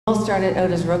started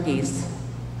out as rookies.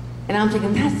 And I'm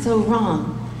thinking, that's so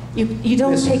wrong. You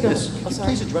don't take a... Miss,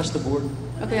 please address the board.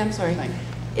 Okay, I'm sorry. Thank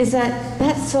you. Is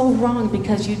that's so wrong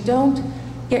because you don't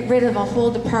get rid of a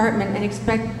whole department and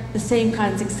expect the same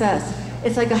kind of success.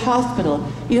 It's like a hospital.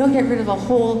 You don't get rid of a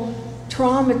whole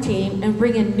trauma team and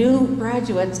bring in new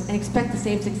graduates and expect the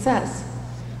same success.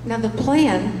 Now the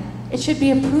plan, it should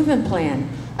be a proven plan.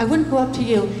 I wouldn't go up to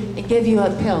you and give you a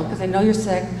pill because I know you're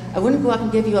sick. I wouldn't go up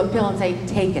and give you a pill and say,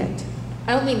 take it.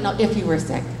 I don't mean if you were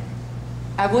sick.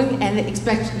 I wouldn't, and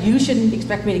you shouldn't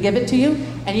expect me to give it to you,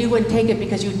 and you wouldn't take it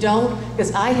because you don't,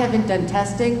 because I haven't done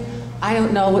testing. I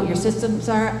don't know what your systems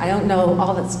are. I don't know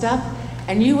all that stuff,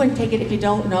 and you wouldn't take it if you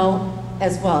don't know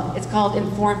as well. It's called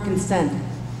informed consent.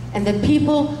 And the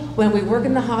people, when we work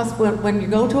in the hospital, when you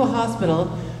go to a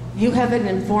hospital, you have an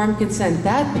informed consent.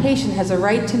 That patient has a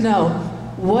right to know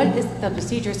what is the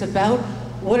procedure is about,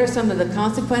 what are some of the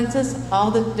consequences,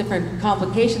 all the different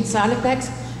complications, side effects.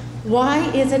 Why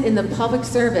is it in the public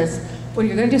service, when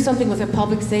you're going to do something with their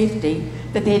public safety,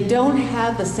 that they don't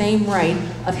have the same right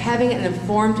of having an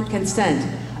informed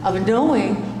consent, of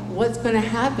knowing what's going to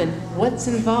happen, what's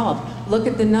involved? Look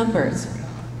at the numbers.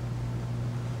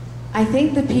 I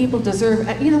think the people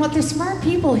deserve, you know what, they're smart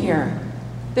people here.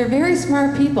 They're very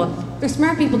smart people. They're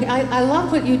smart people. I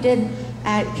love what you did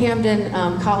at Camden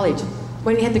College,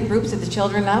 when you had the groups of the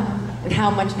children up and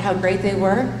how great they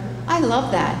were. I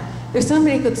love that. There's so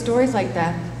many good stories like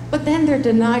that, but then they're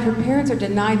denied, her parents are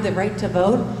denied the right to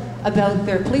vote about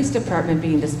their police department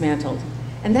being dismantled.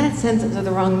 And that sends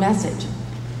the wrong message.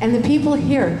 And the people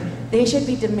here, they should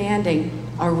be demanding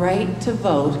a right to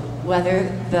vote whether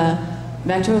the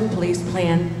Metro Police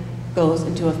plan goes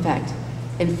into effect.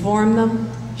 Inform them,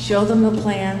 show them the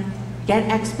plan, get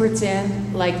experts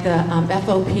in, like the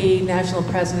FOP National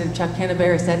President Chuck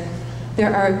Canterbury said.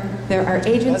 There are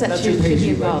agents that should be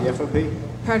involved. Right? The FOP?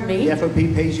 Pardon me? The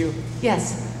FOP pays you?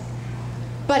 Yes.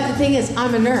 But the thing is,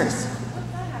 I'm a nurse.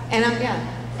 And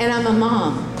I'm a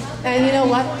mom. And you know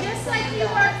what? Just like you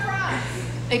work for us.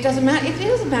 It doesn't matter. It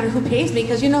doesn't matter who pays me,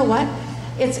 because you know what?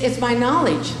 It's my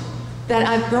knowledge that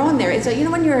I've grown there. It's like, you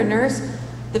know, when you're a nurse,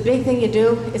 the big thing you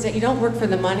do is that you don't work for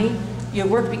the money. You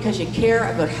work because you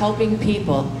care about helping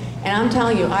people. And I'm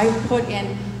telling you, I've put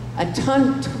in a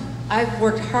ton. I've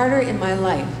worked harder in my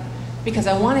life because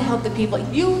I want to help the people.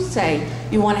 You say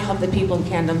you want to help the people in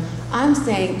Camden. I'm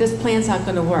saying this plan's not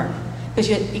going to work, because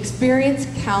your experience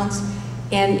counts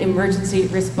in emergency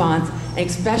response, and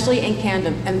especially in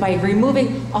Camden. And by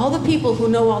removing all the people who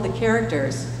know all the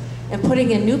characters and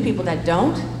putting in new people that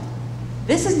don't,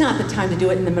 this is not the time to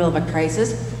do it in the middle of a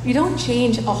crisis. You don't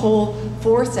change a whole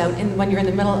force out when you're in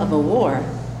the middle of a war.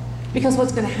 Because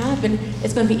what's going to happen,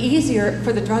 it's going to be easier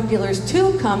for the drug dealers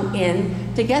to come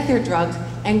in to get their drugs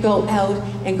and go out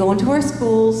and go into our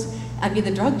schools. I mean,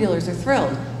 the drug dealers are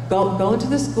thrilled. Go into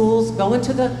the schools, go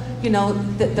into the, you know,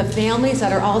 the families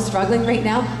that are all struggling right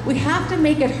now. We have to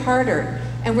make it harder.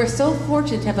 And we're so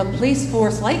fortunate to have a police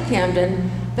force like Camden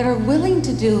that are willing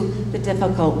to do the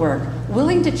difficult work,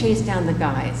 willing to chase down the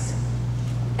guys.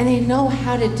 And they know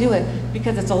how to do it,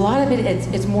 because it's a lot of it,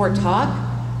 it's more talk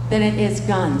than it is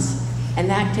guns. And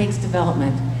that takes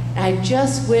development. And I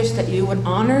just wish that you would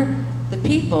honor the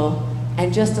people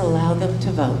and just allow them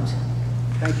to vote.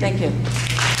 Thank you. Thank you.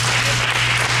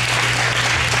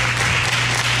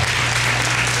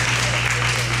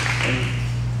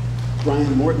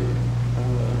 Brian Morton.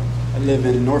 I live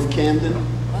in North Camden,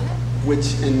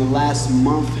 which in the last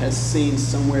month has seen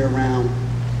somewhere around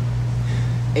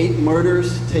 8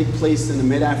 murders take place in the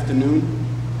mid-afternoon.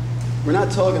 We're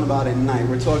not talking about at night,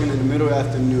 we're talking in the middle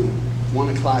afternoon,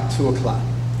 1 o'clock, 2 o'clock.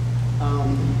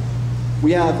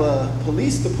 We have a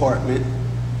police department,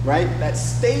 right, that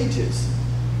stages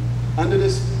under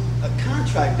this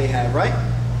contract they have, right?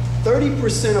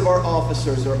 30% of our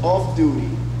officers are off duty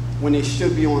when they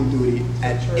should be on duty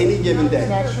at any given day.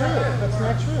 That's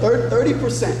not true. That's not true.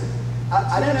 30%.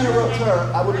 I didn't interrupt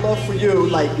her. I would love for you,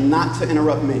 like, not to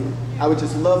interrupt me. I would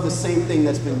just love the same thing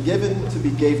that's been given to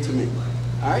be gave to me.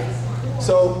 All right?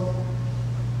 So,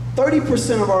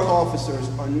 30% of our officers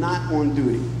are not on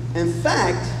duty. In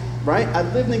fact, right,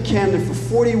 I've lived in Camden for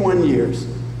 41 years,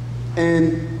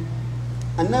 and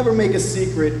I never make a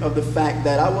secret of the fact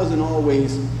that I wasn't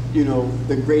always, you know,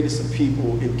 the greatest of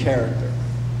people in character.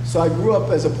 So I grew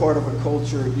up as a part of a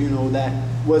culture, you know, that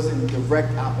was in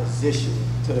direct opposition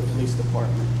to the police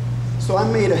department. So I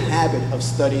made a habit of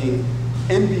studying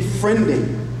and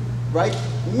befriending, right,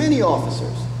 many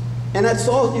officers. And that's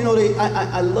all, you know,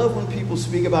 I love when people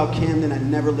speak about Camden. I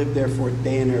never lived there for a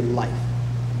day in their life,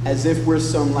 as if we're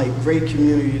some like great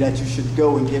community that you should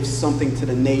go and give something to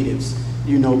the natives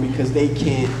you know, because they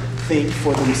can't think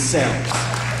for themselves.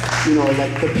 You know,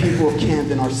 like the people of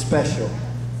Camden are special.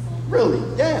 Really?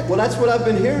 Yeah. Well, that's what I've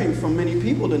been hearing from many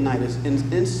people tonight, is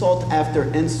insult after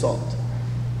insult,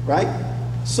 right?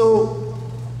 So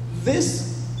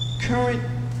this current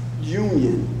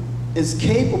union is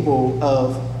capable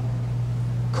of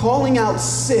calling out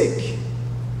sick,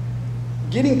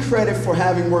 getting credit for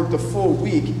having worked a full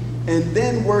week, and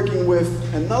then working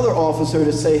with another officer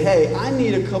to say, hey, I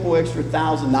need a couple extra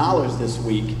 $1,000 this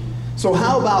week, so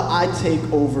how about I take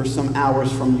over some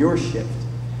hours from your shift?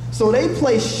 So they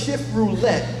play shift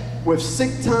roulette with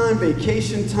sick time,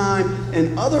 vacation time,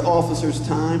 and other officers'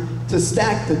 time to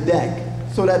stack the deck,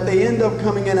 so that they end up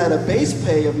coming in at a base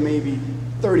pay of maybe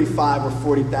 $35,000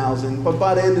 or $40,000, but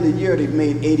by the end of the year they've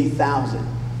made $80,000.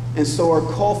 And so our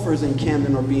coffers in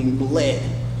Camden are being bled,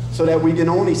 so that we can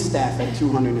only staff at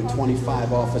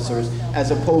 225 officers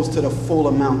as opposed to the full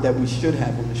amount that we should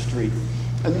have on the street.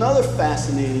 Another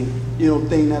fascinating, you know,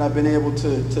 thing that I've been able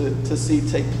to see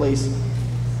take place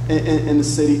in the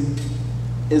city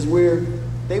is where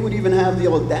they would even have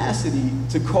the audacity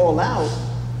to call out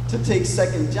to take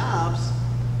second jobs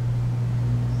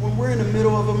when we're in the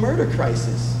middle of a murder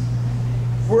crisis,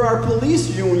 where our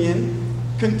police union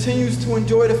continues to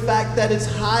enjoy the fact that its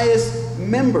highest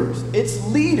members, its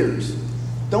leaders,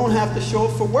 don't have to show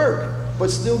up for work, but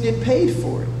still get paid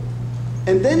for it.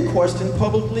 And then question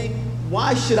publicly,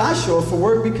 why should I show up for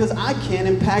work because I can't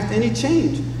impact any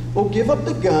change? Well, give up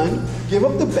the gun, give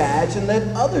up the badge, and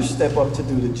let others step up to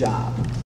do the job.